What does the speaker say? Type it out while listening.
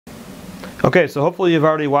Okay, so hopefully you've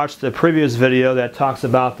already watched the previous video that talks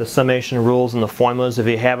about the summation rules and the formulas. If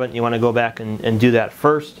you haven't, you want to go back and do that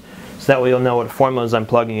first, so that way you'll know what formulas I'm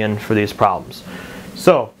plugging in for these problems.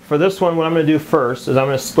 So for this one, what I'm going to do first is I'm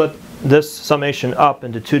going to split this summation up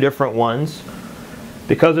into two different ones.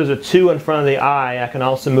 Because there's a 2 in front of the I can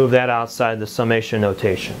also move that outside the summation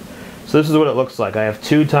notation. So this is what it looks like. I have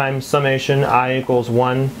 2 times summation I equals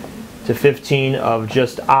 1 to 15 of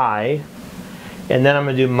just I, and then I'm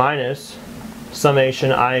going to do minus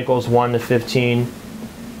summation I equals 1 to 15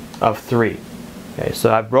 of 3. Okay,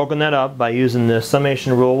 so I've broken that up by using the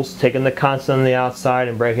summation rules, taking the constant on the outside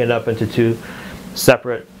and breaking it up into two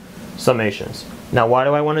separate summations. Now why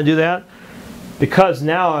do I want to do that? Because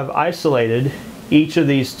now I've isolated each of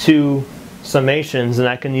these two summations and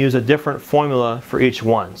I can use a different formula for each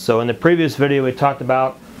one. So in the previous video we talked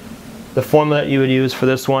about the formula that you would use for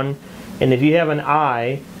this one, and if you have an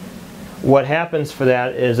I, what happens for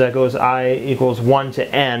that is that goes I equals 1 to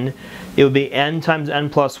n. It would be n times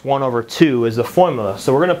n plus 1 over 2 is the formula.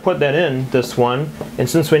 So we're going to put that in this one, and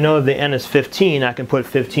since we know that the n is 15, I can put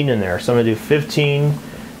 15 in there. So I'm going to do 15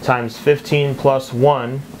 times 15 plus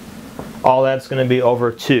 1. All that's going to be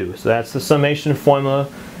over 2. So that's the summation formula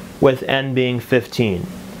with n being 15.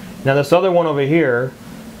 Now this other one over here,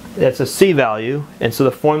 that's a c value, and so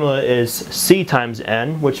the formula is c times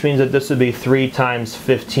n, which means that this would be 3 times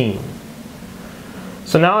 15.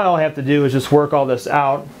 So now all I have to do is just work all this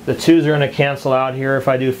out. The 2's are going to cancel out here. If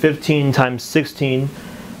I do 15 times 16,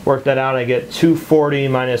 work that out, I get 240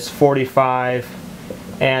 minus 45,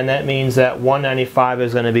 and that means that 195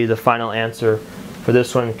 is going to be the final answer for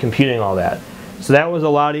this one, computing all that. So that was a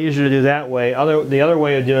lot easier to do that way. The other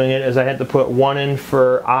way of doing it is I had to put 1 in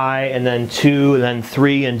for I, and then 2, and then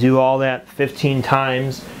 3, and do all that 15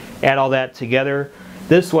 times, add all that together.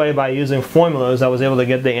 This way, by using formulas, I was able to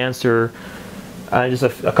get the answer just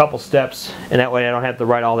a couple steps, and that way I don't have to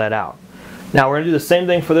write all that out. Now we're going to do the same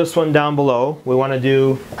thing for this one down below. We want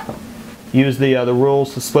to use the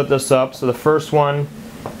rules to split this up. So the first one,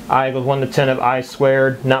 I equals 1 to 10 of I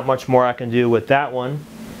squared. Not much more I can do with that one.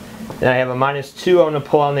 Then I have a minus 2 I'm going to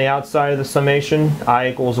pull on the outside of the summation. I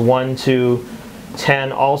equals 1 to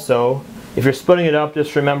 10 also. If you're splitting it up,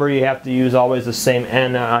 just remember you have to use always the same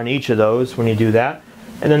n on each of those when you do that.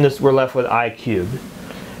 And then we're left with I cubed.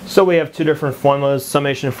 So we have two different formulas,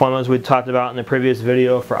 summation formulas we talked about in the previous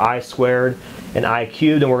video for I squared and I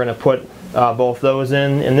cubed, and we're going to put both those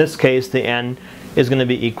in. In this case, the n is going to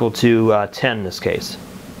be equal to 10 in this case.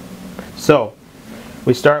 So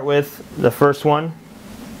we start with the first one.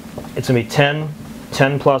 It's going to be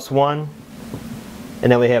 10 plus 1,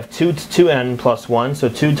 and then we have 2n plus 1, so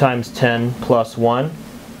 2 times 10 plus 1.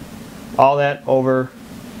 All that over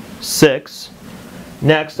 6.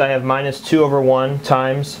 Next, I have minus 2 over 1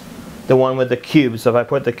 times the one with the cube. So if I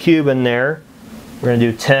put the cube in there, we're going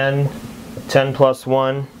to do 10 plus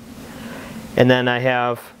 1, and then I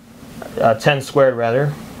have 10 squared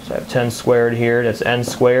rather. So I have 10 squared here, that's n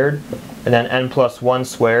squared, and then n plus 1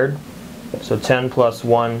 squared. So 10 plus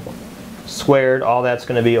 1 squared, all that's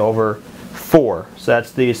going to be over 4. So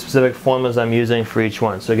that's the specific formulas I'm using for each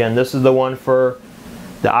one. So again, this is the one for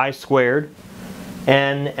the I squared.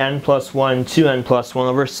 N plus 1, 2n plus 1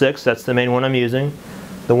 over 6, that's the main one I'm using.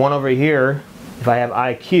 The one over here, if I have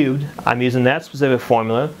I cubed, I'm using that specific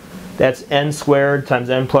formula. That's n squared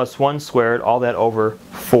times n plus 1 squared, all that over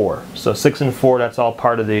 4. So 6 and 4, that's all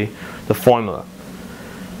part of the formula.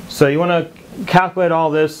 So you want to calculate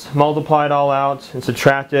all this, multiply it all out, and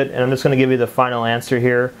subtract it, and I'm just going to give you the final answer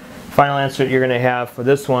here. Final answer that you're going to have for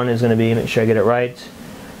this one is going to be, make sure I get it right,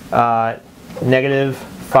 negative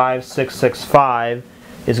 5665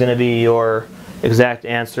 is going to be your exact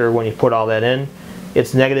answer when you put all that in.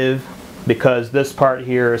 It's negative because this part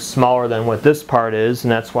here is smaller than what this part is,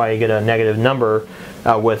 and that's why you get a negative number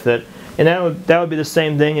with it. And that would be the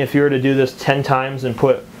same thing if you were to do this 10 times and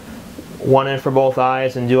put 1 in for both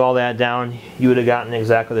i's and do all that down, you would have gotten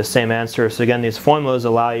exactly the same answer. So again, these formulas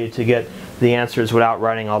allow you to get the answers without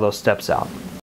writing all those steps out.